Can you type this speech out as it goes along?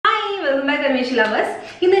Karimashi lovers.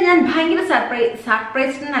 In the Yan Bangla surprise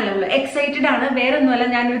excited Anna, where and well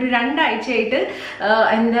and Randa Ichate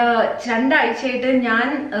and the Chanda Ichate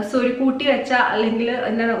Yan Surikuti Lingla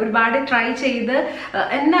and Urbada try either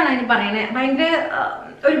and then Bangla.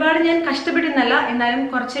 ഒരുപാട് ഞാൻ കഷ്ടപ്പെട്ടിരുന്നല്ല എന്നാലും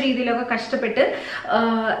കുറച്ച് രീതിയിലൊക്കെ കഷ്ടപ്പെട്ട്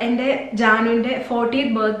എൻ്റെ ജാനുവിൻ്റെ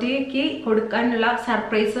 40th ബർത്ത്ഡേക്ക് കൊടുക്കാനുള്ള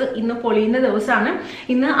surprise ഇന്ന് പൊളിയുന്ന ദിവസമാണ്.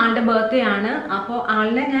 ഇന്ന് ആളുടെ ബർത്ത്ഡേ ആണ്. അപ്പോൾ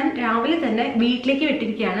ആളിനെ ഞാൻ രാവിലെ തന്നെ വീട്ടിലേക്ക്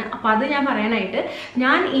വിട്ടിരിക്കുകയാണ്. അപ്പോൾ അത് ഞാൻ പറയാനായിട്ട്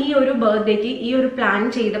ഞാൻ ഈ ഒരു ബർത്ത്ഡേക്ക് ഈ ഒരു പ്ലാൻ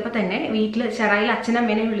ചെയ്തപ്പോൾ തന്നെ വീട്ടിൽ ചെറായിൽ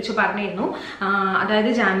അച്ഛനമ്മേനെ വിളിച്ചു പറഞ്ഞിരുന്നു.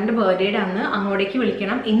 അതായത് ജാനുവിൻ്റെ ബർത്ത്ഡേയുടെ അന്ന് അങ്ങോട്ടേക്ക്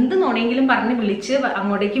വിളിക്കണം, എന്ത് നോണെങ്കിലും പറഞ്ഞ്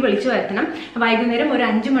അങ്ങോട്ടേക്ക് വിളിച്ചു വരുത്തണം, വൈകുന്നേരം ഒരു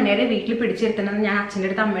 5 മണി വരെ വീട്ടിൽ പിടിച്ചിരുത്തണം എന്ന് ഞാൻ അച്ഛൻ്റെ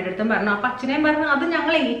അമ്മയുടെ അടുത്തും പറഞ്ഞു. അപ്പൊ അച്ഛനെയും പറഞ്ഞു അത്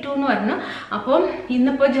ഞങ്ങൾ ഏറ്റു എന്ന് പറഞ്ഞു. അപ്പം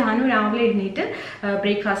ഇന്നിപ്പോ ജാനു രാവിലെ എഴുന്നേറ്റ്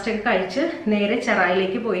ബ്രേക്ക്ഫാസ്റ്റ് ഒക്കെ കഴിച്ച് നേരെ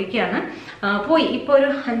ചെറായിലേക്ക് പോയിരിക്കുകയാണ്. ഇപ്പൊ ഒരു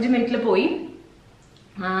 5 മിനിറ്റിൽ പോയി.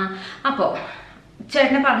 അപ്പോ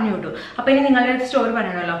ചേട്ടനെ പറഞ്ഞു വിട്ടു. അപ്പൊ ഇനി നിങ്ങളുടെ സ്റ്റോറി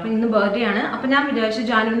പറയണമല്ലോ. അപ്പൊ ഇന്ന് ബർത്ത്ഡേ ആണ്. അപ്പൊ ഞാൻ വിചാരിച്ചു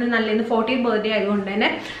ജാനുവിന് ഇന്ന് 40th ബർത്ത്ഡേ ആയതുകൊണ്ട് തന്നെ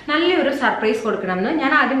നല്ലൊരു സർപ്രൈസ് കൊടുക്കണം എന്ന്.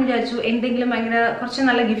 ഞാൻ ആദ്യം വിചാരിച്ചു എന്തെങ്കിലും ഭയങ്കര കുറച്ച്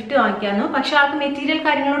നല്ല ഗിഫ്റ്റ് വാങ്ങിക്കാമെന്ന്. പക്ഷെ ആൾക്ക് മെറ്റീരിയൽ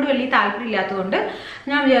കാര്യങ്ങളോട് വലിയ താല്പര്യം ഇല്ലാത്തതുകൊണ്ട്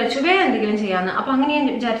ഞാൻ വിചാരിച്ചു വേറെ എന്തെങ്കിലും ചെയ്യാമെന്ന്. അപ്പൊ അങ്ങനെ ഞാൻ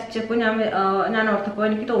വിചാരിച്ചപ്പോൾ ഞാൻ ഓർത്തപ്പോൾ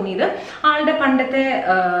എനിക്ക് തോന്നിയത് ആളുടെ പണ്ടത്തെ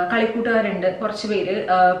കളിക്കൂട്ടുകാരുണ്ട് കുറച്ച് പേര്,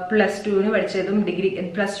 +2 പഠിച്ചതും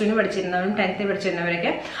 +2 പഠിച്ചിരുന്നവരും 10th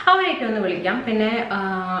പഠിച്ചിരുന്നവരൊക്കെ, അവരെയൊക്കെ ഒന്ന് വിളിക്കാം. പിന്നെ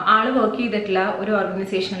ആള് വർക്ക് ചെയ്തിട്ടുള്ള ഒരു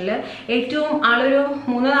ഓർഗനൈസേഷനിൽ ഏറ്റവും ആളൊരു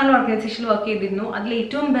 3-4 ഓർഗനൈസേഷനിൽ വർക്ക് ചെയ്തിരുന്നു. അതിൽ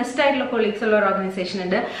ഏറ്റവും ബെസ്റ്റ് ആയിട്ടുള്ള കൊളീഗ്സ് ഉള്ള ഒരു ഓർഗനൈസേഷൻ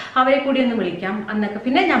ഉണ്ട്, അവരെ കൂടി ഒന്ന് വിളിക്കാം എന്നൊക്കെ.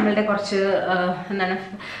 പിന്നെ നമ്മളുടെ കുറച്ച്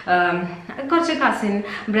കസിൻ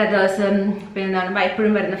ബ്രദേഴ്സ്, പിന്നെ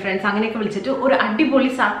എപ്പോഴും വരുന്ന ഫ്രണ്ട്സ്, അങ്ങനെയൊക്കെ വിളിച്ചിട്ട് ഒരു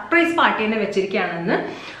അടിപൊളി സർപ്രൈസ് പാർട്ടി തന്നെ വെച്ചിരിക്കുകയാണെന്ന്.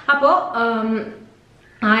 അപ്പോൾ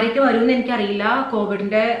ആരൊക്കെ വരുമെന്ന് എനിക്കറിയില്ല.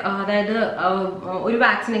 കോവിഡിന്റെ അതായത് ഒരു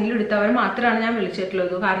വാക്സിനെങ്കിലും എടുത്തവർ മാത്രമാണ് ഞാൻ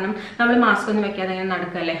വിളിച്ചിട്ടുള്ളത്. കാരണം നമ്മൾ മാസ്ക് ഒന്നും വെക്കാതെ അങ്ങനെ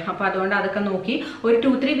നടക്കല്ലേ. അപ്പോൾ അതുകൊണ്ട് അതൊക്കെ നോക്കി ഒരു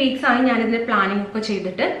 2-3 വീക്സ് ആയി ഞാനിതിന്റെ പ്ലാനിങ് ഒക്കെ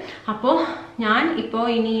ചെയ്തിട്ട്. അപ്പോൾ ഞാൻ ഇപ്പോൾ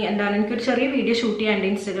ഇനി എന്താണ് എനിക്കൊരു ചെറിയ വീഡിയോ ഷൂട്ട് ചെയ്യാനുണ്ട്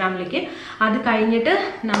ഇൻസ്റ്റഗ്രാമിലേക്ക്. അത് കഴിഞ്ഞിട്ട്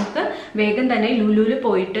നമുക്ക് വേഗം തന്നെ ലുലുവിൽ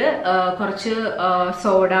പോയിട്ട് കുറച്ച്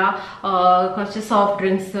സോഡ, കുറച്ച് സോഫ്റ്റ്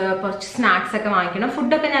ഡ്രിങ്ക്സ്, കുറച്ച് സ്നാക്സ് ഒക്കെ വാങ്ങിക്കണം.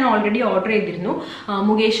 ഫുഡൊക്കെ ഞാൻ ഓൾറെഡി ഓർഡർ ചെയ്തിരുന്നു.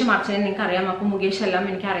 മുകേഷും അർച്ചനെ നിങ്ങൾക്ക് അറിയാം. അപ്പോൾ മുകേഷ് എല്ലാം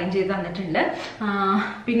എനിക്ക് അറേഞ്ച് ചെയ്ത് തന്നിട്ടുണ്ട്.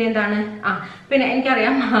 പിന്നെ എന്താണ് പിന്നെ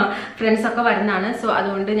എനിക്കറിയാം ഫ്രണ്ട്സ് ഒക്കെ വരുന്നതാണ്. സോ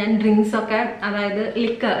അതുകൊണ്ട് ഞാൻ ഡ്രിങ്ക്സ് ഒക്കെ, അതായത്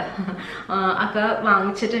ലിക്കർ ഒക്കെ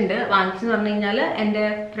വാങ്ങിച്ചിട്ടുണ്ട്. വാങ്ങിച്ചെന്ന് പറഞ്ഞു കഴിഞ്ഞാൽ എൻ്റെ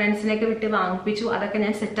ഫ്രണ്ട്സിനെയൊക്കെ വിട്ട് വാങ്ങിപ്പിച്ചു. അതൊക്കെ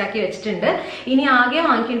ഞാൻ സെറ്റാക്കി വെച്ചിട്ടുണ്ട്. ഇനി ആകെ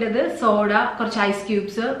വാങ്ങിക്കേണ്ടത് സോഡ, കുറച്ച് ഐസ്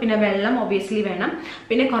ക്യൂബ്സ്, പിന്നെ വെള്ളം ഒബിയസ്ലി വേണം,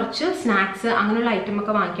 പിന്നെ കുറച്ച് സ്നാക്സ്, അങ്ങനെയുള്ള ഐറ്റം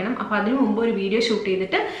ഒക്കെ വാങ്ങിക്കണം. അപ്പോൾ അതിനു മുമ്പ് ഒരു വീഡിയോ ഷൂട്ട്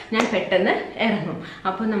ചെയ്തിട്ട് ഞാൻ പെട്ടെന്ന് ഇറങ്ങും.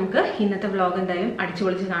 അപ്പോൾ നമുക്ക് ഇന്നത്തെ വ്ളോഗ് എന്തായാലും അടിച്ചു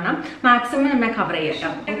പൊളിച്ച് കാണാം. മാക്സിമം നമ്മൾ കവർ ചെയ്യാം.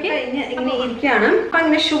 ഇങ്ങനെ ഇരിക്കുകയാണ്. അപ്പൊ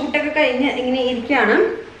അങ്ങനെ ഷൂട്ടൊക്കെ കഴിഞ്ഞ് ഇങ്ങനെ ഇരിക്കുകയാണ്.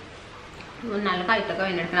 നല്ല കൈത്തൊക്കെ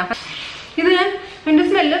വേണ്ടിയെടുക്കണം. അപ്പൊ ഇത് ഞാൻ എൻ്റെ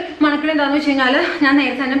സ്മെല്ല് മണക്കണ എന്താണെന്ന് വെച്ച് കഴിഞ്ഞാൽ ഞാൻ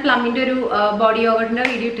നേരത്തെ തന്നെ പ്ലമ്മിൻ്റെ ഒരു ബോഡി യോഗട്ടിൻ്റെ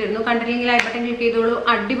വീഡിയോ ഇട്ടിരുന്നു. കണ്ടില്ലെങ്കിൽ ഐ ബട്ടൺ ക്ലിക്ക് ചെയ്തോളൂ.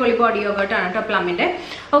 അടിപൊളി ബോഡി യോഗട്ടാണ് കേട്ടോ പ്ലമ്മിൻ്റെ.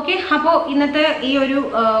 ഓക്കെ, അപ്പോൾ ഇന്നത്തെ ഈ ഒരു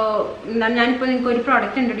ഞാനിപ്പോൾ നിങ്ങൾക്ക് ഒരു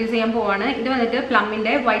പ്രോഡക്റ്റ് ഇൻട്രൊഡ്യൂസ് ചെയ്യാൻ പോവാണ്. ഇത് വന്നിട്ട്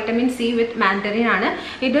പ്ലമ്മിൻ്റെ വൈറ്റമിൻ സി വിത്ത് മാൻഡറിൻ ആണ്.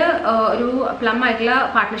 ഇത് ഒരു പ്ലം ആയിട്ടുള്ള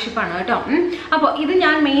പാർട്ട്ണർഷിപ്പാണ് കേട്ടോ. അപ്പോൾ ഇത്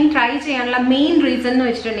ഞാൻ ട്രൈ ചെയ്യാനുള്ള മെയിൻ റീസൺ എന്ന്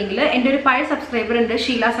വെച്ചിട്ടുണ്ടെങ്കിൽ എൻ്റെ ഒരു പഴയ സബ്സ്ക്രൈബർ ഉണ്ട്,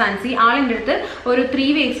 ഷീല സാൻസി. ആളിൻ്റെ അടുത്ത് ഒരു 3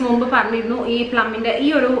 വീക്സ് മുമ്പ് പറഞ്ഞിരുന്നു ഈ പ്ലമ്മിൻ്റെ ഈ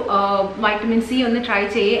ഒരു വൈറ്റമിൻ സി ഒന്ന് ട്രൈ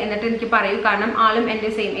ചെയ്യേ, എന്നിട്ട് എനിക്ക് പറയൂ. കാരണം ആളും എൻ്റെ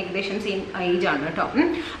ഏകദേശം സെയിം ഏജ് ആണ് കേട്ടോ.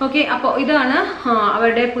 ഓക്കെ, അപ്പോൾ ഇതാണ്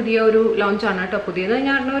അവരുടെ പുതിയ ഒരു ലോഞ്ച് ആണ് കേട്ടോ. പുതിയത്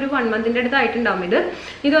ഞാൻ ഒരു 1 മന്തിൻ്റെ അടുത്ത് ആയിട്ടുണ്ടാവും.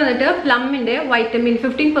 ഇത് വന്നിട്ട് പ്ലമ്മിൻ്റെ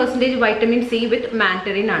 15% വൈറ്റമിൻ സി വിത്ത്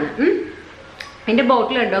മാൻഡറിൻ ആണ്. എൻ്റെ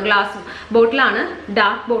ബോട്ടിലുണ്ടോ, ഗ്ലാസ് ബോട്ടിലാണ്,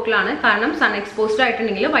 ഡാർക്ക് ബോട്ടിലാണ്. കാരണം സൺ എക്സ്പോസ്ഡ്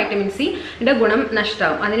ആയിട്ടുണ്ടെങ്കിൽ വൈറ്റമിൻ സിയുടെ ഗുണം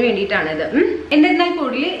നഷ്ടമാവും. അതിന് വേണ്ടിയിട്ടാണ് ഇത്. എന്നിരുന്നാൽ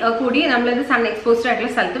കൂടി നമ്മളിത് സൺ എക്സ്പോസ്ഡ് ആയിട്ടുള്ള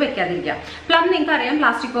സ്ഥലത്ത് വെക്കാതിരിക്കുക. പ്ലം നിങ്ങൾക്ക് അറിയാം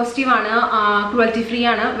പ്ലാസ്റ്റിക് പോസിറ്റീവ് ആണ്, ക്രുവൽറ്റി ഫ്രീ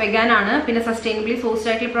ആണ്, വെഗാൻ ആണ്, പിന്നെ സസ്റ്റൈനബിളി സോഴ്സ്ഡ്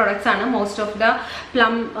ആയിട്ടുള്ള പ്രോഡക്ട്സ് ആണ് മോസ്റ്റ് ഓഫ് ദ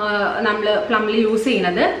നമ്മൾ പ്ലമ്മിൽ യൂസ്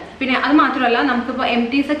ചെയ്യുന്നത്. പിന്നെ അത് മാത്രമല്ല നമുക്കിപ്പോൾ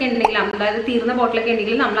എംറ്റീസ് ഒക്കെ ഉണ്ടെങ്കിൽ, അതായത് തീർന്ന ബോട്ടിലൊക്കെ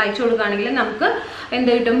ഉണ്ടെങ്കിൽ നമ്മൾ അയച്ചു കൊടുക്കുകയാണെങ്കിൽ നമുക്ക്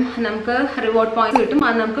എന്ത് കിട്ടും, നമുക്ക് റിവാർഡ് പോയിന്റ്സ് കിട്ടും.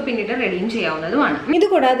 അത് നമുക്ക് പിന്നീട് റെഡീം ചെയ്യാവുന്നതുമാണ്. ഇത്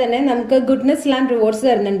കൂടാതെ തന്നെ നമുക്ക് ഗുഡ്നസ് റിവാർഡ്സ്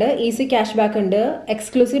തരുന്നുണ്ട്, ഈസി ക്യാഷ് ബാക്ക് ഉണ്ട്,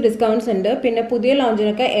 എക്സ്ക്ലൂസീവ് ഡിസ്കൗണ്ട്സ് ഉണ്ട്, പിന്നെ പുതിയ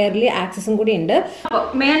ലോഞ്ചിനൊക്കെ എയർലി ആക്സസും കൂടി ഉണ്ട്.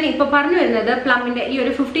 അപ്പോൾ ഞാൻ ഇപ്പോൾ പറഞ്ഞു വരുന്നത് പ്ലമ്മിന്റെ ഈ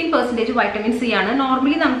ഒരു 15% വൈറ്റമിൻ സി ആണ്.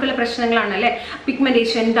 നോർമലി നമുക്കുള്ള പ്രശ്നങ്ങളാണ് അല്ലേ,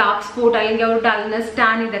 പിഗ്മെന്റേഷൻ, ഡാർക്ക് സ്പോട്ട്, അല്ലെങ്കിൽ ഒരു ഡൾനെസ്,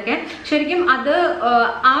 ടാൻ, ഇതൊക്കെ. ശരിക്കും അത്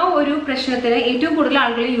ആ ഒരു പ്രശ്നത്തിന് ഏറ്റവും കൂടുതൽ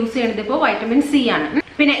ആളുകൾ യൂസ് ചെയ്യുന്നത് ഇപ്പോൾ വൈറ്റമിൻ സി ആണ്.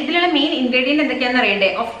 പിന്നെ ഇതിലുള്ള മെയിൻ ഇൻഗ്രീഡിയന്റ് എന്തൊക്കെയാണെന്ന് അറിയണ്ടേ?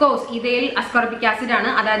 ഓഫ് കോഴ്സ് ഇതേൽ അസ്കോർബിക് ആസിഡ് ആണ്,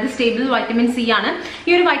 അതായത് സ്റ്റേബിൾ വൈറ്റമിൻ സി ആണ്. ഈ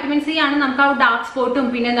ഒരു വൈറ്റമിൻ സി ആണ് നമുക്ക് ആ ഡാർക്ക് സ്പോട്ടും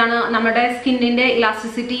പിന്നെ എന്താണ് നമ്മുടെ സ്കിന്നിന്റെ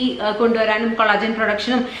ഇലാസ്റ്റിസിറ്റി കൊണ്ടുവരാനും collagen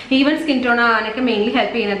പ്രൊഡക്ഷനും even skin tone ആകാനൊക്കെ mainly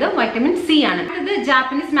help ചെയ്യുന്നത് വൈറ്റമിൻ സി ആണ്. ഇത്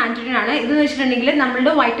ജാപ്പനീസ് മാൻഡറിൻ ആണ്. ഇത് വെച്ചിട്ടുണ്ടെങ്കിൽ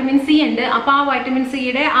നമ്മളുടെ വൈറ്റമിൻ സി ഉണ്ട്. അപ്പൊ ആ വൈറ്റമിൻ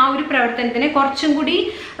സിയുടെ ആ ഒരു പ്രവർത്തനത്തിനെ കുറച്ചും കൂടി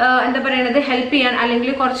എന്താ പറയുന്നത് ഹെൽപ്പ് ചെയ്യാൻ,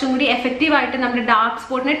 അല്ലെങ്കിൽ കുറച്ചും കൂടി എഫക്റ്റീവ് ആയിട്ട് നമ്മുടെ ഡാർക്ക്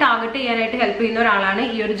സ്പോട്ടിനെ ടാർഗറ്റ് ചെയ്യാനായിട്ട് ഹെൽപ്പ് ചെയ്യുന്ന ഒരാളാണ്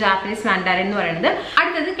ഈ ഒരു ജാപ്പനീസ് മാൻഡറിൻ എന്ന് പറയുന്നത്.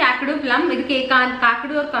 അടുത്തത് കാക്കഡു പ്ലം. ഇത് കേൾക്കാൻ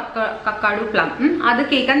കാക്കഡു ഓർ കക്കാഡു പ്ലം, അത്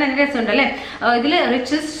കേൾക്കാൻ തന്നെ രസമുണ്ട് അല്ലെ. ഇതിൽ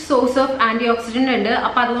richest source of anti oxidant ഉണ്ട്.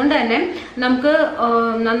 അപ്പൊ അതുകൊണ്ട് തന്നെ നമുക്ക്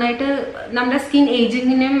നന്നായിട്ട് നമ്മുടെ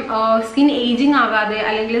സ്കിൻ ഏജിങ് ആകാതെ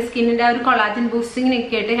അല്ലെങ്കിൽ സ്കിന്നിന്റെ ഒരു കൊളാജൻ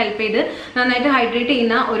ബൂസ്റ്റിങ്ങിനൊക്കെ ആയിട്ട് ഹെൽപ്പ് ചെയ്ത് നന്നായിട്ട് ഹൈഡ്രേറ്റ്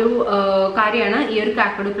ചെയ്യുന്ന ഒരു കാര്യമാണ് ഈ ഒരു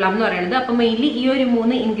കാക്കഡു പ്ലം എന്ന് പറയുന്നത്. അപ്പൊ മെയിൻലി ഈ ഒരു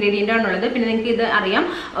 3 ഇൻഗ്രീഡിയന്റ് ആണുള്ളത്. പിന്നെ നിങ്ങൾക്ക് ഇത് അറിയാം,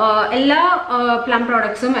 എല്ലാ പ്ലം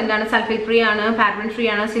പ്രോഡക്ട്സും എന്താണ് സൾഫേറ്റ് ഫ്രീ ആണ്, പാരബൻ ഫ്രീ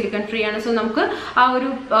ആണ്, സിലിക്കൺ ഫ്രീ ആണ്. സോ നമുക്ക് ആ ഒരു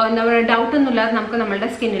എന്താ പറയുക ഡൗട്ട് ഒന്നും ഇല്ലാതെ നമുക്ക് നമ്മുടെ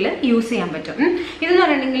സ്കിന്നിൽ യൂസ് ചെയ്യാൻ പറ്റും. ഇതെന്ന്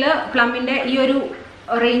പറയുകയാണെങ്കിൽ പ്ലമ്മിന്റെ ഈ ഒരു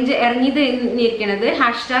റേഞ്ച് ഇറങ്ങിയിരിക്കുന്നത്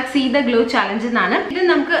 #SeeTheGlow ചാലഞ്ച് എന്നാണ്. ഇത്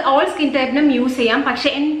നമുക്ക് ഓൾ സ്കിൻ ടൈപ്പിനും യൂസ് ചെയ്യാം. പക്ഷെ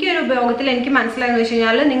എനിക്കൊരു ഉപയോഗത്തിൽ എനിക്ക് മനസ്സിലായെന്ന് വെച്ച്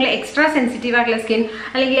കഴിഞ്ഞാൽ നിങ്ങൾ എക്സ്ട്രാ സെൻസിറ്റീവ് ആയിട്ടുള്ള സ്കിൻ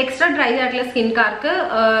അല്ലെങ്കിൽ എക്സ്ട്രാ ഡ്രൈ ആയിട്ടുള്ള സ്കിൻകാർക്ക്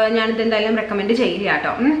ഞാനിത് എന്തായാലും റെക്കമെൻഡ് ചെയ്യില്ല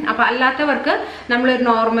കേട്ടോ. അപ്പൊ അല്ലാത്തവർക്ക് നമ്മളൊരു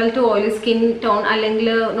normal to oily skin tone അല്ലെങ്കിൽ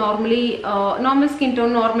normal skin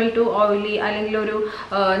tone, normal to oily അല്ലെങ്കിൽ ഒരു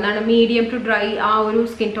എന്താണ് മീഡിയം ടു ഡ്രൈ ആ ഒരു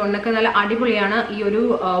സ്കിൻ ടോണിനൊക്കെ നല്ല അടിപൊളിയാണ് ഈ ഒരു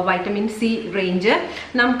വൈറ്റമിൻ സി റേഞ്ച്.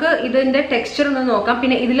 നമുക്ക് ഇതിന്റെ ടെക്സ്ചർ ഒന്ന് നോക്കാം.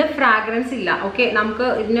 പിന്നെ ഇതിൽ ഫ്രാഗ്രൻസ് ഇല്ല. ഓക്കെ, നമുക്ക്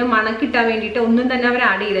ഇതിന് മണം കിട്ടാൻ വേണ്ടിയിട്ട് ഒന്നും തന്നെ അവർ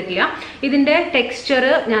ആഡ് ചെയ്തിട്ടില്ല. ഇതിന്റെ ടെക്സ്ചർ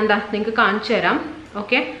ഞാൻ നിങ്ങൾക്ക് കാണിച്ചു തരാം.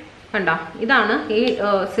 ഓക്കെ, കണ്ടോ, ഇതാണ് ഈ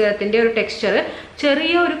സിറത്തിന്റെ ഒരു ടെക്സ്ചർ.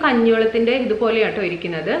 ചെറിയ ഒരു കഞ്ഞിവെള്ളത്തിന്റെ ഇതുപോലെയാട്ടോ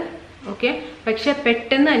ഇരിക്കുന്നത്. ഓക്കെ, പക്ഷെ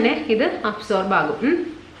പെട്ടെന്ന് തന്നെ ഇത് അബ്സോർബ് ആകും.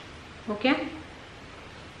 ഓക്കെ,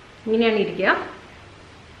 ഇങ്ങനെയാണ് ഇരിക്കുക.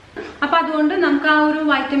 അപ്പൊ അതുകൊണ്ട് നമുക്ക് ആ ഒരു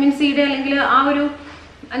വൈറ്റമിൻ സിയുടെ അല്ലെങ്കിൽ ആ ഒരു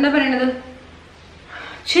എന്താ പറയണത്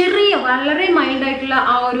ചെറിയ വളരെ മൈൽഡ് ആയിട്ടുള്ള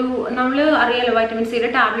ആ ഒരു, നമ്മൾ അറിയാലോ വൈറ്റമിൻ സിയുടെ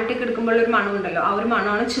ടാബ്ലറ്റ് ഒക്കെ എടുക്കുമ്പോൾ ഒരു മണം ഉണ്ടല്ലോ, ആ ഒരു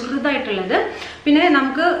മണമാണ് ചെറുതായിട്ടുള്ളത്. പിന്നെ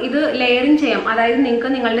നമുക്ക് ഇത് ലെയറിങ് ചെയ്യാം, അതായത്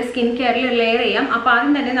നിങ്ങൾക്ക് നിങ്ങളുടെ സ്കിൻ കെയറിൽ ലെയർ ചെയ്യാം. അപ്പൊ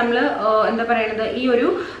ആദ്യം തന്നെ നമ്മൾ എന്താ പറയണത് ഈ ഒരു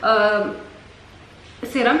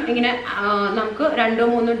സിറം ഇങ്ങനെ നമുക്ക്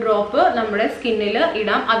 2-3 ഡ്രോപ്പ് നമ്മുടെ സ്കിന്നിൽ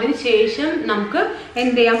ഇടാം. അതിനുശേഷം നമുക്ക്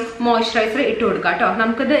എന്ത് ചെയ്യാം, മോയ്സ്ചറൈസർ ഇട്ട് കൊടുക്കാം കേട്ടോ.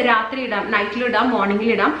 നമുക്കിത് രാത്രി ഇടാം, നൈറ്റിൽ ഇടാം, മോർണിംഗിൽ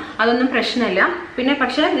ഇടാം, അതൊന്നും പ്രശ്നമില്ല. പിന്നെ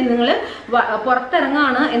പക്ഷെ നിങ്ങൾ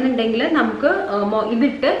പുറത്തിറങ്ങാണ് എന്നുണ്ടെങ്കിൽ നമുക്ക്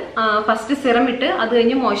ഇതിട്ട് ഫസ്റ്റ് സിറം ഇട്ട് അത്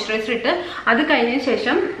കഴിഞ്ഞ് മോയ്സ്ചറൈസർ ഇട്ട് അത് കഴിഞ്ഞതിന്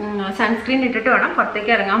ശേഷം സൺസ്ക്രീൻ ഇട്ടിട്ട് വേണം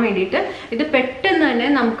പുറത്തേക്ക് ഇറങ്ങാൻ വേണ്ടിയിട്ട്. ഇത് പെട്ടെന്ന് തന്നെ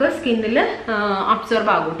നമുക്ക് സ്കിന്നിൽ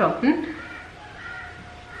അബ്സോർബ് ആകും കേട്ടോ.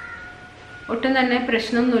 ഒട്ടും തന്നെ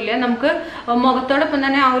പ്രശ്നമൊന്നുമില്ല. നമുക്ക് മുഖത്തോടൊപ്പം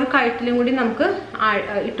തന്നെ ആ ഒരു കഴുത്തിലും കൂടി നമുക്ക്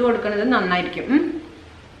ഇട്ട് കൊടുക്കുന്നത് നന്നായിരിക്കും.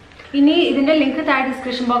 ഇനി ഇതിന്റെ ലിങ്ക് താഴെ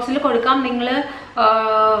ഡിസ്ക്രിപ്ഷൻ ബോക്സിൽ കൊടുക്കാം. നിങ്ങൾ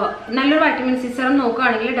നല്ലൊരു വൈറ്റമിൻ സി സിറം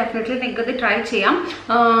നോക്കുകയാണെങ്കിൽ ഡെഫിനറ്റ്ലി നിങ്ങൾക്ക് ഇത് ട്രൈ ചെയ്യാം.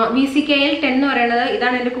 VCKL 10 എന്ന് പറയുന്നത്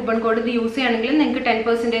ഇതാണ് എൻ്റെ കൂപ്പൺ കോഡ്. ഇത് യൂസ് ചെയ്യുകയാണെങ്കിൽ നിങ്ങൾക്ക്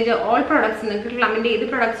 10% ഓൾ പ്രോഡക്ട്സ്, നിങ്ങൾക്ക് പ്ലമ്മിൻ്റെ ഏത്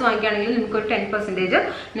പ്രോഡക്ട്സ് വാങ്ങിക്കുകയാണെങ്കിലും നിങ്ങൾക്ക് ഒരു 10%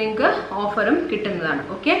 നിങ്ങൾക്ക് ഓഫറും കിട്ടുന്നതാണ്.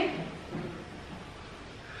 ഓക്കെ,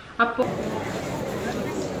 അപ്പോൾ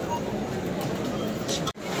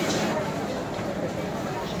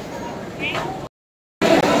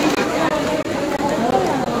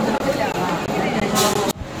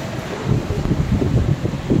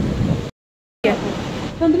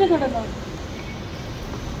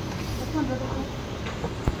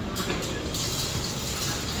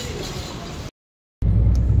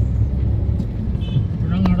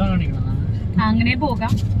അങ്ങനെ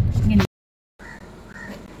പോകാം.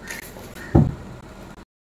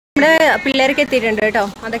 നമ്മുടെ പിള്ളേരൊക്കെ എത്തിയിട്ടുണ്ട് കേട്ടോ.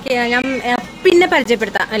 അതൊക്കെ ഞാൻ പിന്നെ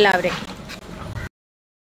പരിചയപ്പെടുത്താം എല്ലാവരെയും.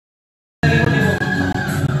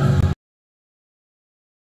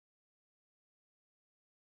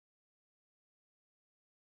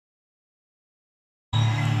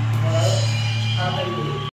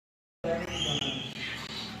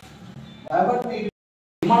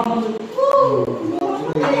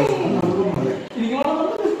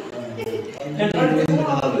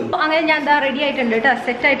 അങ്ങനെ ഞാൻ എന്താ റെഡി ആയിട്ടുണ്ട് കേട്ടോ,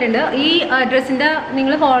 സെറ്റ് ആയിട്ടുണ്ട്. ഈ ഡ്രസ്സിന്റെ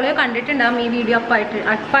നിങ്ങൾ ഫോളോ കണ്ടിട്ടുണ്ടാവും. ഈ വീഡിയോ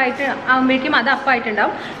അപ്പായിട്ട് ആകുമ്പോഴേക്കും അത്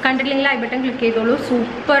അപ്പായിട്ടുണ്ടാവും. കണ്ടിട്ടില്ലെങ്കിൽ ഐ ബട്ടൺ ക്ലിക്ക് ചെയ്തോളൂ.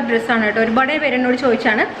 സൂപ്പർ ഡ്രസ്സാണ് കേട്ടോ. ഒരുപാട് പേര് എന്നോട്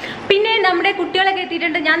ചോദിച്ചാണ്. പിന്നെ നമ്മുടെ കുട്ടികളൊക്കെ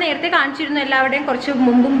എത്തിയിട്ടുണ്ട്. ഞാൻ നേരത്തെ കാണിച്ചിരുന്നു എല്ലാവരുടെയും കുറച്ച്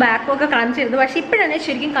മുമ്പും ബാക്കും ഒക്കെ കാണിച്ചിരുന്നു. പക്ഷെ ഇപ്പോഴാണ്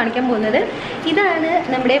ശരിക്കും കാണിക്കാൻ പോകുന്നത്. ഇതാണ്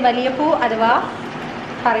നമ്മുടെ വലിയ പൂ അഥവാ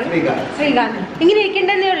ശ്രീകാന്ത്. ഇങ്ങനെ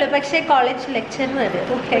ഇരിക്കേണ്ടതേ ഉള്ളൂ, പക്ഷേ കോളേജ് ലെക്ചറർ.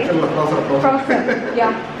 ഓക്കെ,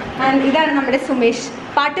 ഇതാണ് നമ്മുടെ സുമേഷ്,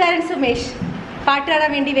 പാട്ടുകാരൻ സുമേഷ്. പാട്ട്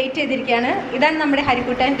കാണാൻ വേണ്ടി വെയിറ്റ് ചെയ്തിരിക്കുകയാണ്. ഇതാണ് നമ്മുടെ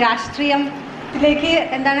ഹരിക്കുട്ടൻ, രാഷ്ട്രീയത്തിലേക്ക്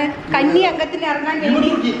എന്താണ് കന്നി അംഗത്തിന് ഇറങ്ങാൻ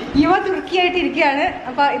വേണ്ടി യുവ തുർക്കിയായിട്ട് ഇരിക്കുകയാണ്.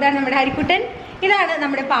 അപ്പൊ ഇതാണ് നമ്മുടെ ഹരിക്കുട്ടൻ. ഇതാണ്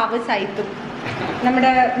നമ്മുടെ പാവ സായിത്തു.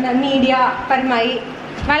 നമ്മുടെ മീഡിയ പരമായി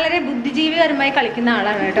വളരെ ബുദ്ധിജീവിപരമായി കളിക്കുന്ന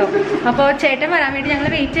ആളാണ് കേട്ടോ. അപ്പോൾ ചേട്ടൻ വരാൻ വേണ്ടി ഞങ്ങൾ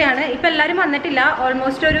വെയിറ്റ് ചെയ്യാണ്. ഇപ്പം എല്ലാവരും വന്നിട്ടില്ല.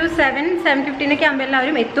 ഓൾമോസ്റ്റ് ഒരു 7-7:15 ആകുമ്പോൾ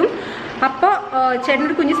എല്ലാവരും എത്തും. അപ്പോൾ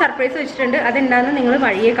ചേട്ടനൊരു കുഞ്ഞ് സർപ്രൈസ് വെച്ചിട്ടുണ്ട്. അതെന്താണെന്ന് നിങ്ങൾ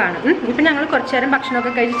വഴിയെ കാണും. ഇപ്പം ഞങ്ങൾ കുറച്ച് നേരം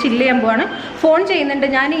ഭക്ഷണമൊക്കെ കഴിച്ച് ചില്ല് ചെയ്യാൻ പോവാണ്. ഫോൺ ചെയ്യുന്നുണ്ട്.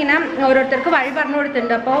 ഞാനിങ്ങനെ ഓരോരുത്തർക്ക് വഴി പറഞ്ഞു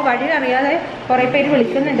കൊടുത്തിട്ടുണ്ട്. അപ്പോൾ വഴി അറിയാതെ കുറേ പേര്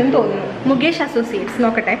വിളിക്കുന്നുണ്ടെന്ന് തോന്നുന്നു. മുകേഷ് അസോസിയേറ്റ്സ്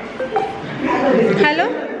നോക്കട്ടെ. ഹലോ,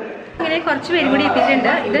 ഇങ്ങനെ കുറച്ച് പേര് കൂടി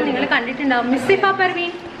എത്തിയിട്ടുണ്ട്. ഇത് നിങ്ങൾ കണ്ടിട്ടുണ്ടാവും. Miss സിഫ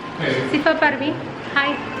Parveen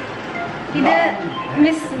hi. ഇത്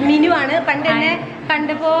മിസ് മിനു ആണ്. പണ്ട് എന്നെ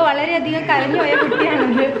കണ്ടപ്പോൾ വളരെയധികം കരഞ്ഞു പോയ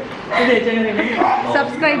കുട്ടിയാണിത്.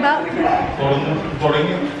 സബ്സ്ക്രൈബർ.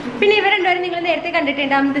 പിന്നെ ഇവർ രണ്ടുപേരും നിങ്ങൾ നേരത്തെ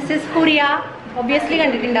കണ്ടിട്ടുണ്ടാവും. ദിസ് ഇസ് കുറിയ, ഒബ്വിയസ്ലി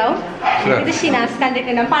കണ്ടിട്ടുണ്ടാവും. ഇത് ഷിനാസ്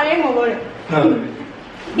കണ്ടിട്ടുണ്ടാവും, പഴയ മൊബൈൽ.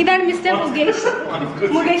 ഇതാണ് മിസ്റ്റർ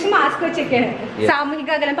മുകേഷ് മാസ്ക് വെച്ചൊക്കെയാണ്,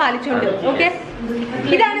 സാമൂഹിക അകലം പാലിച്ചുകൊണ്ട്. ഓക്കെ,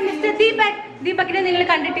 ഇതാണ് മിസ്റ്റർ ദീപകിനെ നിങ്ങൾ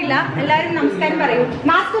കണ്ടിട്ടില്ല. എല്ലാവരും നമസ്കാരം പറയൂ.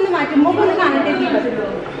 മാസ്ക് ഒന്ന് മാറ്റും, മുഖം ഒന്ന് കാണട്ടെ.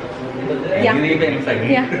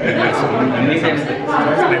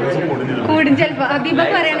 കൂടും ചിലപ്പോ.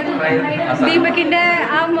 ദീപക് പറയണത് ദീപകിന്റെ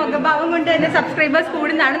ആ മുഖഭാവം കൊണ്ട് തന്നെ സബ്സ്ക്രൈബേഴ്സ്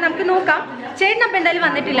കൂടുന്നതാണ്. നമുക്ക് നോക്കാം. ചേട്ടൻ അപ്പം എന്തായാലും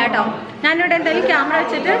വന്നിട്ടില്ല കേട്ടോ. ഞാനിവിടെ എന്തായാലും ക്യാമറ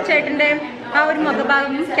വെച്ചിട്ട് ചേട്ടന്റെ ആ ഒരു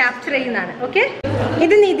മുഖഭാവം ക്യാപ്ചർ ചെയ്യുന്നതാണ്. ഓക്കെ,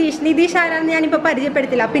 ഇത് നിതീഷ് ആരാന്ന് ഞാനിപ്പോ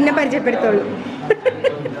പരിചയപ്പെടുത്തില്ല, പിന്നെ പരിചയപ്പെടുത്തുള്ളൂ.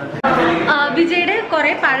 വിജയുടെ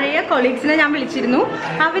കുറെ പഴയ കൊളീഗ്സിനെ ഞാൻ വിളിച്ചിരുന്നു.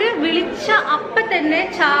 അവര് വിളിച്ച അപ്പം തന്നെ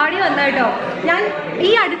ചാടി വന്ന കേട്ടോ. ഞാൻ ഈ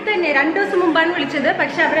അടുത്ത് തന്നെ 2 ദിവസം മുമ്പാണ് വിളിച്ചത്.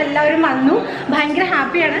 പക്ഷെ അവരെല്ലാവരും വന്നു. ഭയങ്കര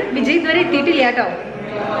ഹാപ്പിയാണ്. വിജയ് ഇതുവരെ എത്തിയിട്ടില്ല കേട്ടോ.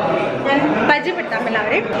 ഞാൻ പരിചയപ്പെടുത്താം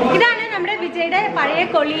എല്ലാവരെയും. ഇതാണ് നമ്മുടെ വിജയുടെ പഴയ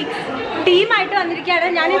കൊളീഗ്സ്. ടീമായിട്ട് വന്നിരിക്കുകയാണ്.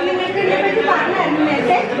 ഞാൻ നിങ്ങൾക്ക് പറഞ്ഞായിരുന്നു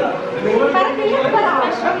നേരത്തെ.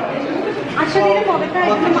 അശ്വതിയുടെ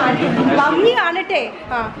മുഖത്തായിട്ട് മാറ്റി ഭംഗി കാണട്ടെ.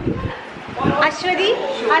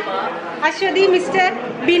 അശ്വതി മിസ്റ്റർ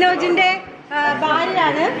ബിനോജിന്റെ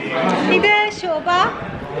ഭാര്യയാണ്. ഇത് ശോഭ,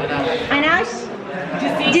 അനാഷ്,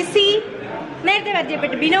 ജിസി, നേരത്തെ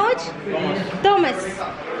പരിചയപ്പെട്ടു, ബിനോജ്, തോമസ്.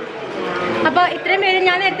 അപ്പൊ ഇത്രയും പേര്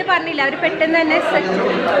ഞാൻ നേരത്തെ പറഞ്ഞില്ല. അവർ പെട്ടെന്ന് തന്നെ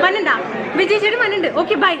മനുണ്ടാ. വിജയ് ചേട്ടൻ മനുണ്ട്.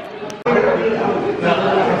 Okay, by.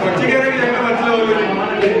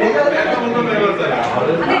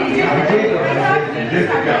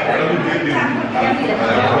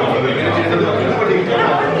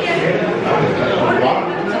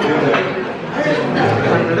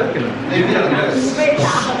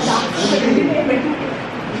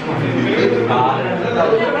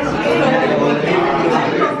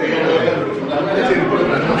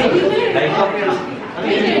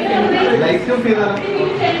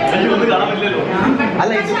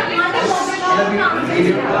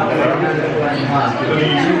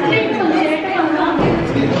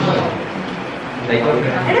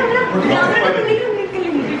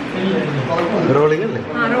 റോളിംഗ് അല്ലേ?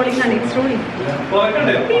 റോളിംഗ് ആണ്. It's rolling.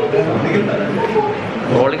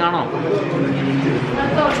 റോളിംഗ് ആണോ?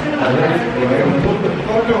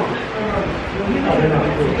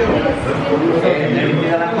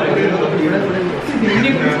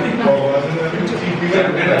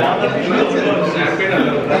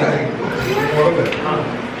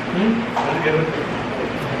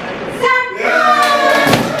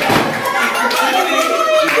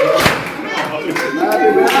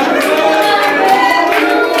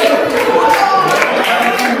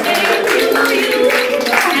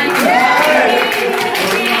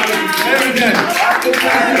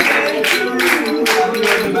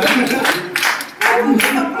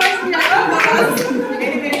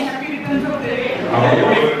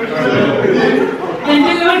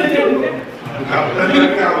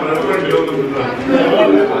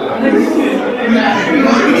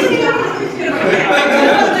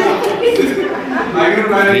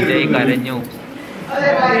 വിജയ് കരഞ്ഞു.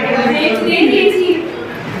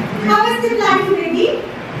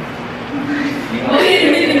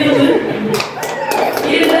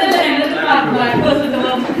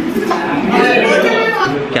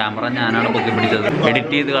 ക്യാമറ ഞാനാണ് പൊക്കി പിടിച്ചത്.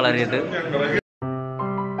 എഡിറ്റ് ചെയ്ത് കളറിയത്.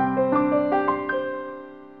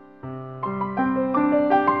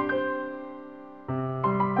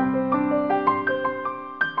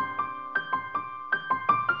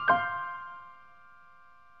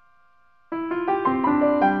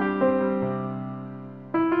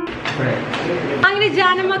 അങ്ങനെ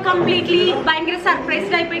ജാനമ്മ കംപ്ലീറ്റ്ലി ഭയങ്കര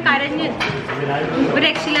സർപ്രൈസ്ഡ് ആയി പോയി കരഞ്ഞ് ഒരു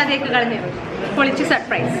രക്ഷയില്ലാതെയൊക്കെ കളഞ്ഞു. പൊളിച്ച്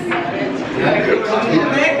സർപ്രൈസ്.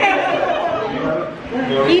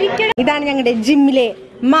 ഇതാണ് ഞങ്ങളുടെ ജിമ്മിലെ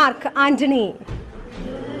മാർക്ക് ആന്റണി.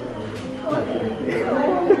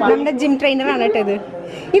 നമ്മുടെ ജിം ട്രെയിനറാണ് കേട്ടോ ഇത്.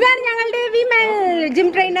 ഇതാണ് ഞങ്ങളുടെ വിമൽ, ജിം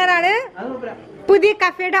ട്രെയിനറാണ്. പുതിയ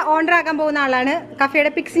കഫേയുടെ ഓണർ ആകാൻ പോകുന്ന ആളാണ്.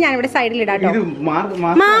 കഫേയുടെ പിക്സ് ഞാൻ ഇവിടെ സൈഡിൽ ഇടാട്ടോ.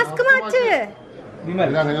 മാസ്ക് മാറ്റ്.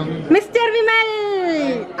 മിസ്റ്റർ വിമൽ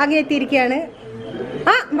അങ്ങനെ എത്തിയിരിക്കുകയാണ്.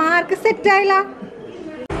 ആ മാർക്ക് സെറ്റ് ആയില്ല.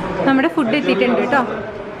 നമ്മുടെ ഫുഡ് എത്തിയിട്ടുണ്ട് കേട്ടോ.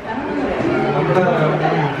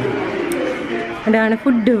 അതാണ്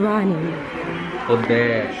ഫുഡ് വാണി.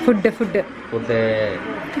 ഫുഡ്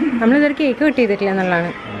നമ്മളിതൊരു കേക്ക് കട്ട് ചെയ്തിട്ടില്ല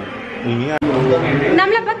എന്നുള്ളതാണ്.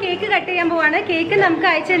 നമ്മളപ്പോൾ കേക്ക് കട്ട് ചെയ്യാൻ പോവാണ്. കേക്ക് നമുക്ക്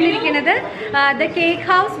അയച്ചു തന്നിരിക്കുന്നത് ദ കേക്ക്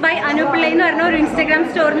ഹൗസ് ബൈ അനുപിള്ള എന്ന് പറഞ്ഞ ഒരു ഇൻസ്റ്റാഗ്രാം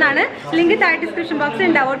സ്റ്റോറിനാണ്. ലിങ്ക് താഴെ ഡിസ്ക്രിപ്ഷൻ ബോക്സിൽ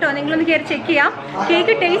ഉണ്ടാവും കേട്ടോ. നിങ്ങളൊന്ന് കയറി ചെക്ക് ചെയ്യാം.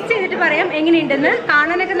 കേക്ക് ടേസ്റ്റ് ചെയ്തിട്ട് പറയാം എങ്ങനെയുണ്ടെന്ന്.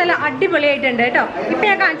 കാണാനൊക്കെ നല്ല അടിപൊളിയായിട്ടുണ്ട് കേട്ടോ. ഇപ്പം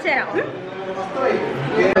ഞാൻ കാണിച്ചു തരാം.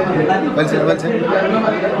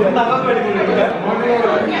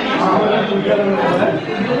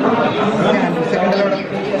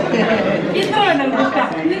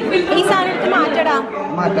 ഈ സാധനത്ത് മാറ്റടാ.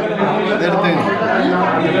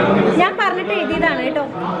 ഞാൻ പറഞ്ഞിട്ട് എഴുതിയതാണ് കേട്ടോ.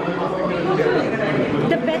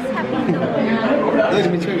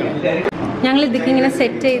 ഞങ്ങൾ ഇതൊക്കെ ഇങ്ങനെ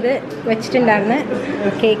സെറ്റ് ചെയ്ത് വെച്ചിട്ടുണ്ടായിരുന്നു.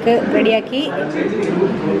 കേക്ക് റെഡിയാക്കി.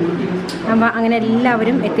 അപ്പം അങ്ങനെ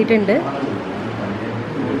എല്ലാവരും എത്തിയിട്ടുണ്ട്.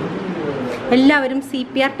 എല്ലാവരും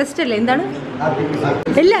CPR ടെസ്റ്റ് അല്ലേ, എന്താണ്,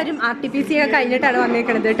 എല്ലാവരും RTPC ഒക്കെ കഴിഞ്ഞിട്ടാണ്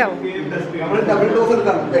വന്നേക്കണത് കേട്ടോ.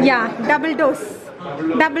 യാ ഡബിൾ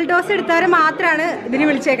ഡോസ് എടുത്തവരെ മാത്രമാണ് ഇതിന്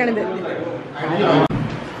വിളിച്ചേക്കണത്.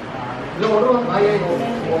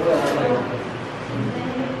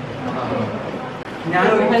 ഞാൻ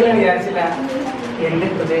ഒരിക്കലും വിചാരിച്ചില്ല എൻ്റെ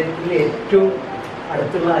ഹൃദയത്തിൽ ഏറ്റവും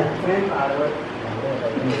അടുത്തുള്ള അത്രയും ആളുകൾ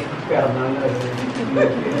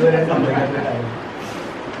ഇതുവരെ സംഭവിച്ചിട്ടില്ല.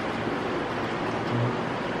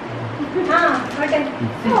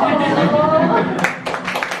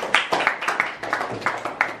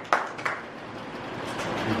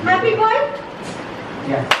 Happy boy?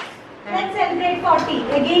 Yes. Let's celebrate 40.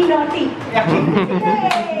 Again naughty.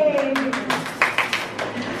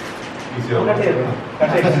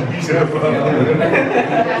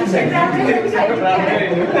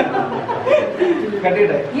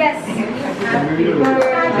 Yes. Happy birthday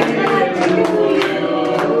to you.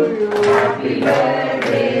 Happy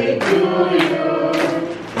birthday to you.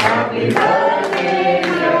 Happy birthday,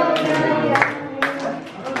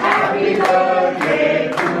 happy birthday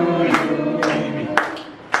to you.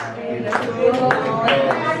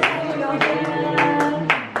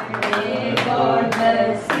 May God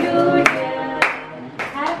bless you, dear.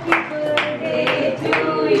 Happy birthday to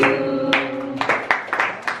you.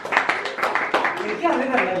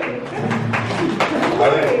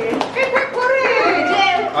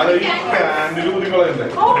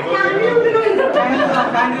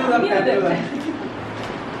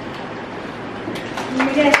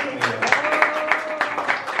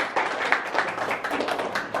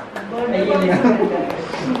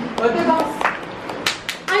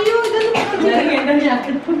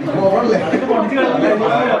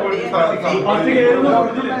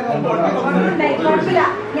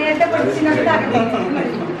 നേരത്തെ പഠിച്ചിട്ട്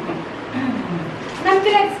നമുക്ക്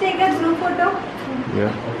let's take A group photo.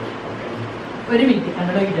 ഒരു minute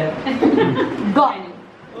കണ്ണട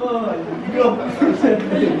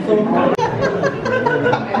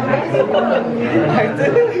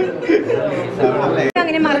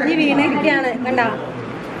അങ്ങനെ മറിഞ്ഞ് വീണിരിക്കുകയാണ്. കണ്ടാ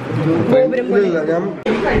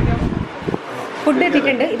food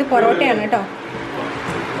എത്തിയിട്ടുണ്ട്. ഇത് പൊറോട്ടയാണ് കേട്ടോ.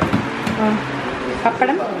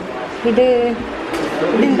 പപ്പടം,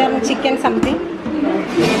 ഇതെന്താണ് ചിക്കൻ സംതിങ്,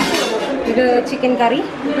 ഇത് ചിക്കൻ കറി,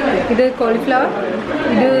 ഇത് കോളിഫ്ലവർ,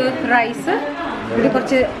 ഇത് റൈസ്, ഇത്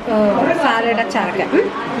കുറച്ച് സാലഡ് അച്ചാറൊക്കെ.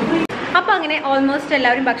 അപ്പോൾ അങ്ങനെ ഓൾമോസ്റ്റ്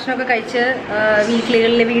എല്ലാവരും ഭക്ഷണമൊക്കെ കഴിച്ച്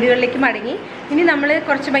വീടുകളിലേക്ക് മടങ്ങി. ഇനി നമ്മൾ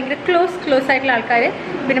കുറച്ച് ഭയങ്കര ക്ലോസ് ആയിട്ടുള്ള ആൾക്കാർ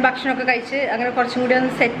പിന്നെ ഭക്ഷണമൊക്കെ കഴിച്ച് അങ്ങനെ കുറച്ചും കൂടി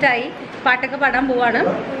ഒന്ന് സെറ്റായി പാട്ടൊക്കെ പാടാൻ പോവാണ്.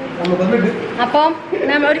 അപ്പോൾ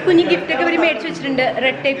ഒരു കുഞ്ഞു ഗിഫ്റ്റൊക്കെ ഇവർ മേടിച്ച് വെച്ചിട്ടുണ്ട്.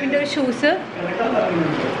 റെഡ് ടൈപ്പിൻ്റെ ഒരു ഷൂസ്.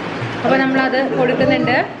 അപ്പോൾ നമ്മളത്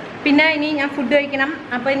കൊടുക്കുന്നുണ്ട്. പിന്നെ ഇനി ഞാൻ ഫുഡ് കഴിക്കണം.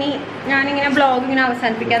 അപ്പോൾ ഇനി ഞാനിങ്ങനെ വ്ളോഗ് ഇങ്ങനെ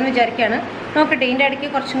അവസാനിപ്പിക്കാമെന്ന് വിചാരിക്കുകയാണ്. നോക്കട്ടെ, ഇതിൻ്റെ ഇടയ്ക്ക്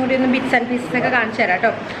കുറച്ചും കൂടി ഒന്ന് ബിറ്റ്സ് ആൻഡ് പീസസ് ഒക്കെ കാണിച്ചു തരാം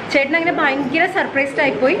കേട്ടോ. ചേട്ടൻ അങ്ങനെ ഭയങ്കര സർപ്രൈസ്ഡ്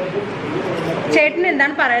ആയിപ്പോയി. ചേട്ടന്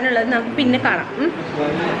എന്താണ് പറയാനുള്ളത് നമുക്ക് പിന്നെ കാണാം.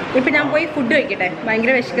 ഇപ്പം ഞാൻ പോയി ഫുഡ് കഴിക്കട്ടെ,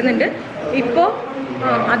 ഭയങ്കര വിശക്കുന്നുണ്ട്. ഇപ്പോൾ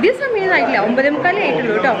അധികം സമയമായിട്ടില്ല, 9:45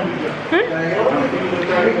 ആയിട്ടുള്ളൂ കേട്ടോ.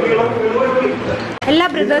 എല്ലാ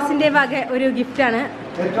ബ്രദേഴ്സിൻ്റെ വക ഒരു ഗിഫ്റ്റാണ്.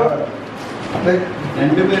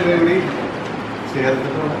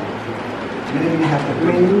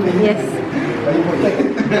 Yes,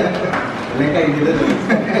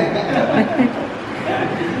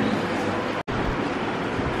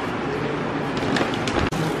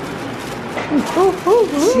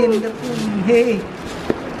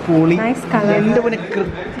 nice colour.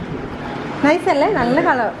 നൈസ് അല്ലേ? നല്ല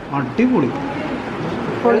കളർ, അടിപൊളി.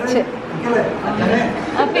 പൊളിച്ച്.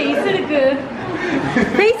 ഫേസ് എടുക്ക്.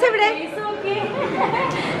 ഫേസ് എവിടെ?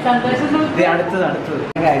 അടുത്തത്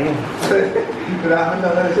കാര്യം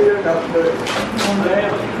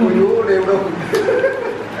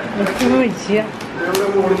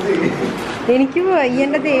എനിക്ക് പോയി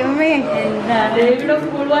എന്റെ ദൈവമേ.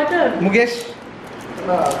 മുകേഷ്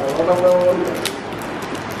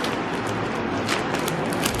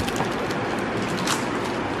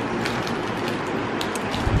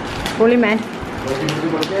പൊളി മാൻ.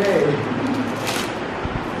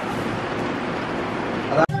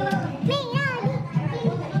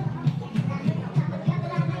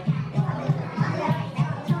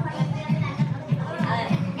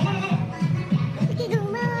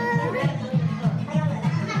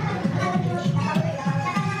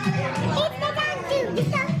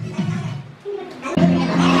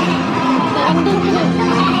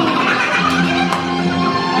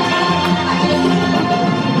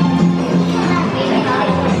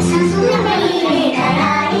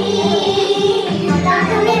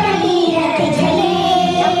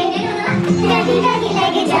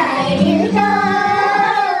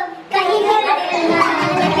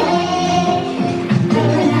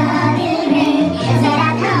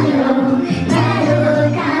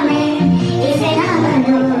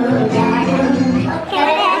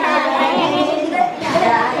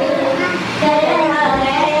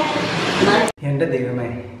 എൻ്റെ ദൈവമേ,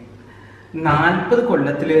 40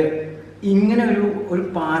 കൊല്ലത്തിൽ ഇങ്ങനെ ഒരു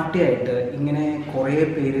പാർട്ടിയായിട്ട് ഇങ്ങനെ കുറേ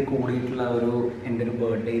പേര് കൂടിയിട്ടുള്ള എൻ്റെ ഒരു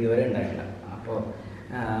ബർത്ത്ഡേ ഇതുവരെ ഉണ്ടായിട്ടില്ല. അപ്പോൾ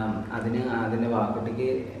അതിന് വാക്കുട്ടിക്ക്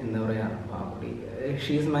എന്താ പറയുക, വാക്കുട്ടി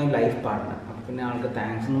ഷീസ് മൈ ലൈഫ് പാർട്ട്ണർ. അപ്പോൾ പിന്നെ ആൾക്ക്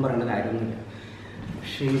താങ്ക്സ് ഒന്നും പറയേണ്ട കാര്യമൊന്നുമില്ല.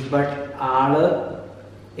 ബട്ട് ആള്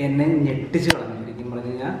എന്നെ ഞെട്ടിച്ച് കളഞ്ഞു. ശരിക്കും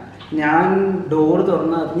പറഞ്ഞു കഴിഞ്ഞാൽ ഞാൻ ഡോറ്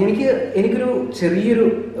തുറന്ന് എനിക്കൊരു ചെറിയൊരു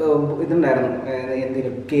ഇതുണ്ടായിരുന്നു,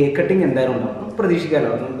 എന്തെങ്കിലും കേക്ക് കട്ടിങ് എന്തായാലും ഉണ്ടാവും,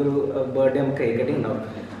 പ്രതീക്ഷിക്കാമല്ലോ, നമുക്കൊരു ബർത്ത്ഡേ നമുക്ക് കേക്ക് കട്ടിങ് ഉണ്ടാവും.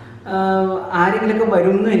 ആരെങ്കിലുമൊക്കെ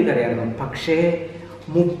വരും എന്ന് എനിക്കറിയാമായിരുന്നു. പക്ഷേ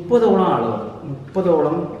 30ഓളം ആളുകൾ,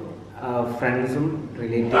 30ഓളം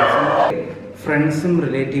ഫ്രണ്ട്സും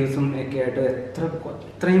റിലേറ്റീവ്സും ഒക്കെ ആയിട്ട്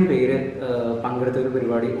എത്രയും പേര് പങ്കെടുത്ത ഒരു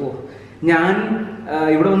പരിപാടി. ഞാൻ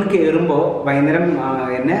ഇവിടെ വന്ന് കയറുമ്പോൾ വൈകുന്നേരം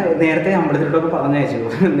എന്നെ നേരത്തെ അമ്പലത്തിലോട്ടൊക്കെ പറഞ്ഞയച്ചു.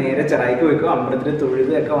 നേരെ ചെറായിക്ക് പോയിക്കോ, അമ്പലത്തിൽ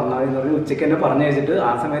തൊഴുതൊക്കെ വന്നാൽ എന്ന് പറഞ്ഞ് ഉച്ചയ്ക്ക് എന്നെ പറഞ്ഞയച്ചിട്ട്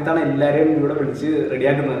ആ സമയത്താണ് എല്ലാവരെയും ഇവിടെ വിളിച്ച്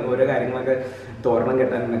റെഡിയാക്കുന്നത്, ഓരോ കാര്യങ്ങളൊക്കെ തോരണം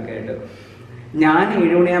കെട്ടാനൊക്കെ ആയിട്ട്. ഞാൻ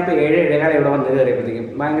 7 മണിയാകുമ്പോൾ 7-7:15 ഇവിടെ വന്ന് കയറിയപ്പോഴത്തേക്കും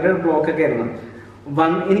ഭയങ്കര ബ്ലോക്കൊക്കെ ആയിരുന്നു.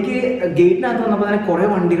 എനിക്ക് ഗേറ്റിനകത്ത് വന്നപ്പോൾ തന്നെ കുറേ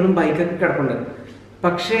വണ്ടികളും ബൈക്കൊക്കെ കിടപ്പുണ്ട്.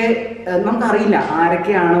 പക്ഷേ നമുക്കറിയില്ല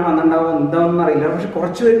ആരൊക്കെയാണ് വന്നിട്ടുണ്ടാവുക, എന്താണെന്ന് അറിയില്ല. പക്ഷെ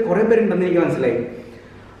കുറേ പേരുണ്ടെന്ന് എനിക്ക് മനസ്സിലായി.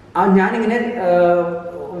 ഞാനിങ്ങനെ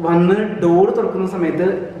വന്ന് ഡോറ് തുറക്കുന്ന സമയത്ത്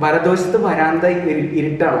വലതുവശത്ത് വരാന്ത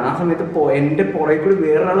ഇരുട്ടാണ്. ആ സമയത്ത് എൻ്റെ പുറകെ കൂടി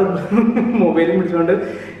വേറൊരാൾ മൊബൈലും പിടിച്ചുകൊണ്ട്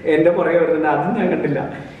എൻ്റെ പുറകെ വരുന്നുണ്ട്. അതും ഞാൻ കണ്ടില്ല.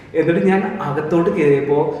 എന്നിട്ട് ഞാൻ അകത്തോട്ട്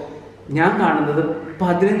കയറിയപ്പോൾ ഞാൻ കാണുന്നത്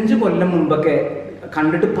 15 കൊല്ലം മുമ്പൊക്കെ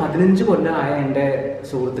കണ്ടിട്ട് 15 കൊല്ലമായ എൻ്റെ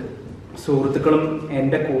സുഹൃത്തുക്കളും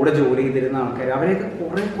എൻ്റെ കൂടെ ജോലി ചെയ്തിരുന്ന ആൾക്കാർ, അവരെയൊക്കെ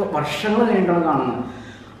കുറേ വർഷങ്ങൾ കഴിഞ്ഞിട്ടാണ് കാണുന്നത്.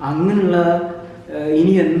 അങ്ങനെയുള്ള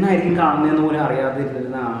ഇനി എന്നായിരിക്കും കാണുന്നതെന്ന് പോലും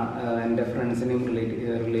അറിയാതിരുന്ന എൻ്റെ ഫ്രണ്ട്സിനെയും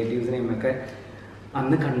റിലേറ്റീവ്സിനെയും ഒക്കെ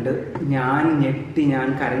അന്ന് കണ്ട് ഞാൻ ഞെട്ടി, ഞാൻ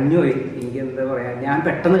കരഞ്ഞുപോയി. എനിക്ക് എന്താ പറയുക, ഞാൻ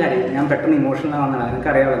പെട്ടെന്ന് കരയും, ഞാൻ പെട്ടെന്ന് ഇമോഷണൽ ആവുന്നതാണ്.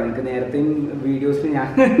 എനിക്കറിയാമല്ലോ, നിങ്ങൾക്ക് നേരത്തെയും വീഡിയോസിൽ ഞാൻ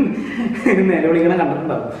നിലവിളികളെ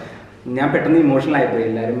കണ്ടിട്ടുണ്ടാവും. ഞാൻ പെട്ടെന്ന് ഇമോഷണൽ ആയിപ്പോയി.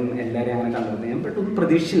 എല്ലാവരും അങ്ങനെ കണ്ടിരുന്നു. ഞാൻ പെട്ടെന്ന്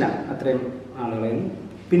പ്രതീക്ഷിച്ചില്ല അത്രയും ആളുകളെയും.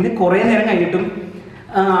 പിന്നെ കുറേ നേരം കഴിഞ്ഞിട്ടും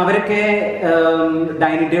അവരൊക്കെ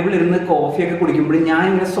ഡൈനിങ് ടേബിളിൽ ഇരുന്ന് കോഫിയൊക്കെ കുടിക്കുമ്പോഴും ഞാൻ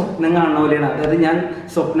ഇങ്ങനെ സ്വപ്നം കാണുന്ന പോലെയാണ്. അതായത് ഞാൻ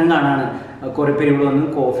സ്വപ്നം കാണാണ്, കുറേ പേര് ഇവിടെ വന്ന്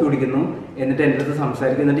കോഫി കുടിക്കുന്നു, എന്നിട്ട് എൻ്റെ അടുത്ത്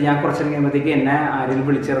സംസാരിക്കും. എന്നിട്ട് ഞാൻ കുറച്ചേരം കഴിയുമ്പോഴത്തേക്ക് എന്നെ ആരെങ്കിലും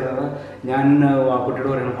വിളിച്ചിരുന്നത്, ഞാൻ വാക്കുട്ടിയോട്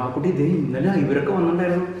പറയണം, വാക്കുട്ടി ഇതേ ഇന്നലെ ഇവരൊക്കെ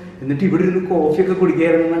വന്നിട്ടുണ്ടായിരുന്നു, എന്നിട്ട് ഇവിടെ ഇരുന്ന് കോഫിയൊക്കെ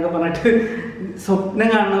കുടിക്കായിരുന്നു എന്നൊക്കെ പറഞ്ഞിട്ട് സ്വപ്നം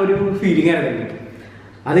കാണുന്ന ഒരു ഫീലിംഗ് ആയിരുന്നു എനിക്ക്.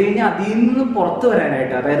 അത് കഴിഞ്ഞ് അതിൽ നിന്ന് പുറത്ത്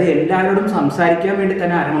വരാനായിട്ട്, അതായത് എല്ലാവരോടും സംസാരിക്കാൻ വേണ്ടി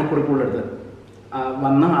തന്നെ 1/2 മണിക്കൂർ കൂടുതലെടുത്ത്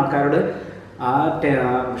വന്ന ആൾക്കാരോട് ആ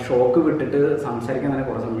ഷോക്ക് വിട്ടിട്ട് സംസാരിക്കാൻ തന്നെ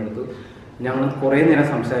കുറേ സമയം എടുത്തു. ഞങ്ങൾ കുറേ നേരം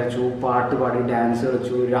സംസാരിച്ചു, പാട്ട് പാടി, ഡാൻസ്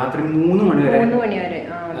കളിച്ചു. രാത്രി 3 മണി വരെ,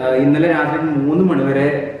 ഇന്നലെ രാത്രി 3 മണി വരെ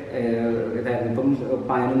ഇതായിരുന്നു. ഇപ്പം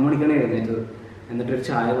 11 മണിക്കാണ് എഴുന്നേറ്റത്. എന്നിട്ടൊരു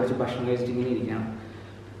ചായ കുടിച്ച് ഭക്ഷണം കഴിച്ചിട്ട് ഇങ്ങനെ ഇരിക്കണം.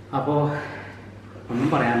 അപ്പോൾ ഒന്നും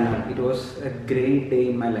പറയാനില്ല. It was A great day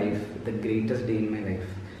in my life, the greatest day in my life.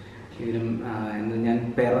 ഇതിലും ഞാൻ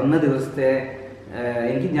പിറന്ന ദിവസത്തെ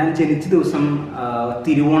ഞാൻ ജനിച്ച ദിവസം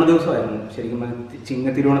തിരുവോണ ദിവസമായിരുന്നു. ശരിക്കും ചിങ്ങ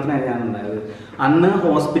തിരുവോണത്തിനാണ് ഞാൻ ഉണ്ടായത്. അന്ന്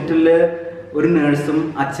ഹോസ്പിറ്റലിൽ ഒരു നേഴ്സും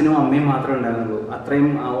അച്ഛനും അമ്മയും മാത്രമേ ഉണ്ടായിരുന്നുള്ളൂ. അത്രയും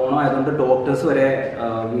ഓണം ആയതുകൊണ്ട് ഡോക്ടേഴ്സ് വരെ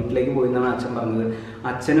വീട്ടിലേക്ക് പോയി എന്നാണ് അച്ഛൻ പറഞ്ഞത്.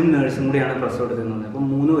 അച്ഛനും നേഴ്സും കൂടിയാണ് പ്രസവം എടുത്തിരുന്നത്. അപ്പം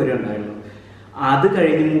 3 പേരെ ഉണ്ടായിരുന്നു. അത്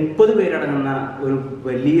കഴിഞ്ഞ് 30 പേരടങ്ങുന്ന ഒരു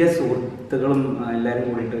വലിയ സുഹൃത്തുക്കളും എല്ലാവരും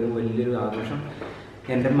കൂടിയിട്ട് ഒരു വലിയൊരു ആഘോഷം.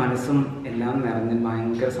 എൻ്റെ മനസ്സും എല്ലാം നിറഞ്ഞ്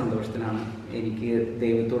ഭയങ്കര സന്തോഷത്തിലാണ്. എനിക്ക്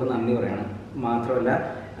ദൈവത്തോട് നന്ദി പറയണം. മാത്രമല്ല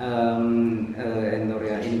എന്താ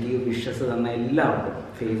പറയുക, എനിക്ക് വിഷസ് തന്ന എല്ലാവർക്കും,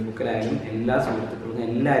 ഫേസ്ബുക്കിലായാലും എല്ലാ സുഹൃത്തുക്കൾക്കും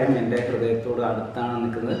എല്ലാവരും എൻ്റെ ഹൃദയത്തോട് അടുത്താണ്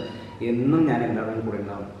നിൽക്കുന്നത്. എന്നും ഞാൻ എല്ലാവരുടെയും കൂടെ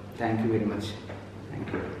ഉണ്ടാവും. Thank you very much.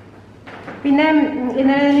 Thank you. പിന്നെ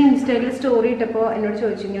ഇന്നലെ ഞാൻ ഇൻസ്റ്റയിൽ സ്റ്റോറി ഇട്ടപ്പോൾ എന്നോട്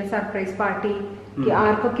ചോദിച്ചു ഇങ്ങനെ സർപ്രൈസ് പാർട്ടി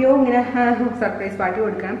ആർക്കൊക്കെയോ ഇങ്ങനെ സർപ്രൈസ് പാർട്ടി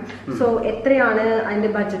കൊടുക്കണം, സോ എത്രയാണ് അതിന്റെ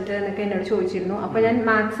ബഡ്ജറ്റ് എന്നൊക്കെ എന്നോട് ചോദിച്ചിരുന്നു. അപ്പൊ ഞാൻ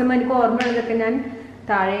മാക്സിമം എനിക്ക് ഓർമ്മയുള്ളതൊക്കെ ഞാൻ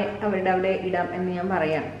താഴെ അവിടെ ഇടാം എന്ന് ഞാൻ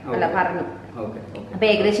പറഞ്ഞു. അപ്പൊ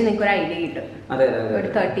ഏകദേശം നിങ്ങൾക്ക് ഒരു ഐഡിയ കിട്ടും, ഒരു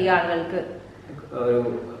 30 ആളുകൾക്ക്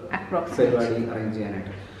പരിപാടി അറേഞ്ച്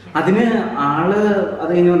ചെയ്യാനായിട്ട്. അതിന്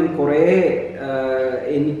അത് കഴിഞ്ഞ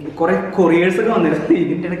കുറെ കൊറിയേഴ്സ് ഒക്കെ വന്നിരുന്നു.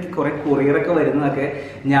 ഇതിന്റെ ഇടയ്ക്ക് കുറെ കൊറിയറൊക്കെ വരുന്നതൊക്കെ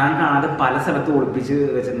ഞാൻ കാണാതെ പല സ്ഥലത്തും ഒളിപ്പിച്ച്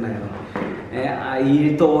വെച്ചിട്ടുണ്ടായിരുന്നു. ഈ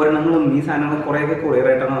തോരണങ്ങളും ഈ സാധനങ്ങളൊക്കെ കുറേയൊക്കെ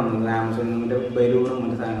കൊറിയറായിട്ടാണ് വന്നത്. ആമസോണിന്റെ ബലൂണും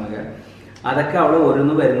മറ്റു സാധനങ്ങളൊക്കെ അതൊക്കെ അവിടെ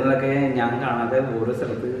ഓരോന്ന് വരുന്നതൊക്കെ ഞാൻ കാണാതെ ഓരോ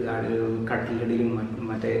സ്ഥലത്ത് കട്ടിലടിയിലും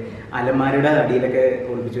മറ്റേ അലമാരയുടെ അടിയിലൊക്കെ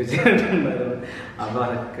ഒളിപ്പിച്ച് വെച്ചിട്ടുണ്ടായിരുന്നു. അപ്പൊ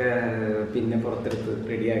അതൊക്കെ പിന്നെ പുറത്തെടുത്ത്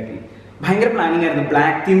റെഡിയാക്കി. ഭയങ്കര പ്ലാനിങ് ആയിരുന്നു.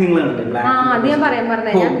 ബ്ലാക്ക് തീം നിങ്ങൾ കണ്ടില്ലേ?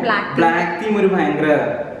 ബ്ലാക്ക് തീം ഒരു ഭയങ്കര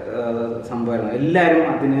സംഭവമായിരുന്നു. എല്ലാവരും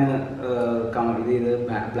അതിന് ഇത് ചെയ്ത്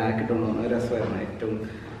ബ്ലാക്ക് ഇട്ടുകൊണ്ട് വന്നു. രസമായിരുന്നു. ഏറ്റവും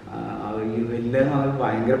എല്ലാം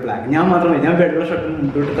ഭയങ്കര ബ്ലാക്ക്. ഞാൻ വെള്ള ഷർട്ടും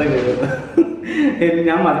മുണ്ടോട്ടാണ് കയറുന്നത്.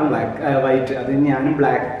 ഞാൻ മാത്രം വൈറ്റ്. അത് ഞാനും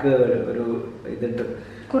ബ്ലാക്ക് ഒരു ഇതിട്ട്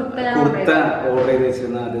കുർത്ത ഓർഡർ ചെയ്ത്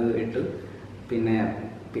വെച്ചിരുന്ന അത് ഇട്ട്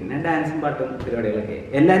പിന്നെ ഡാൻസും പാട്ടും പരിപാടികളൊക്കെ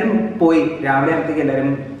എല്ലാവരും പോയി. രാവിലെ ആകുമ്പോഴത്തേക്ക്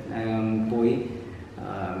എല്ലാവരും പോയി.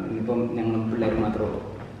 ഇനിയിപ്പം ഞങ്ങളും പിള്ളേർ മാത്രമേ ഉള്ളൂ.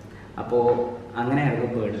 അപ്പോൾ അങ്ങനെയായിരുന്നു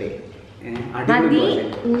ബർത്ത്ഡേ.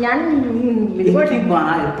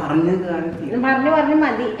 പറഞ്ഞു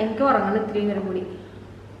മതി, എനിക്ക് ഉറങ്ങണം ഇത്രയും നേരം കൂടി.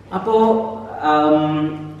 അപ്പോ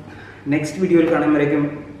നെക്സ്റ്റ് വീഡിയോയിൽ കാണുമ്പോഴേക്കും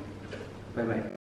ബൈ ബൈ.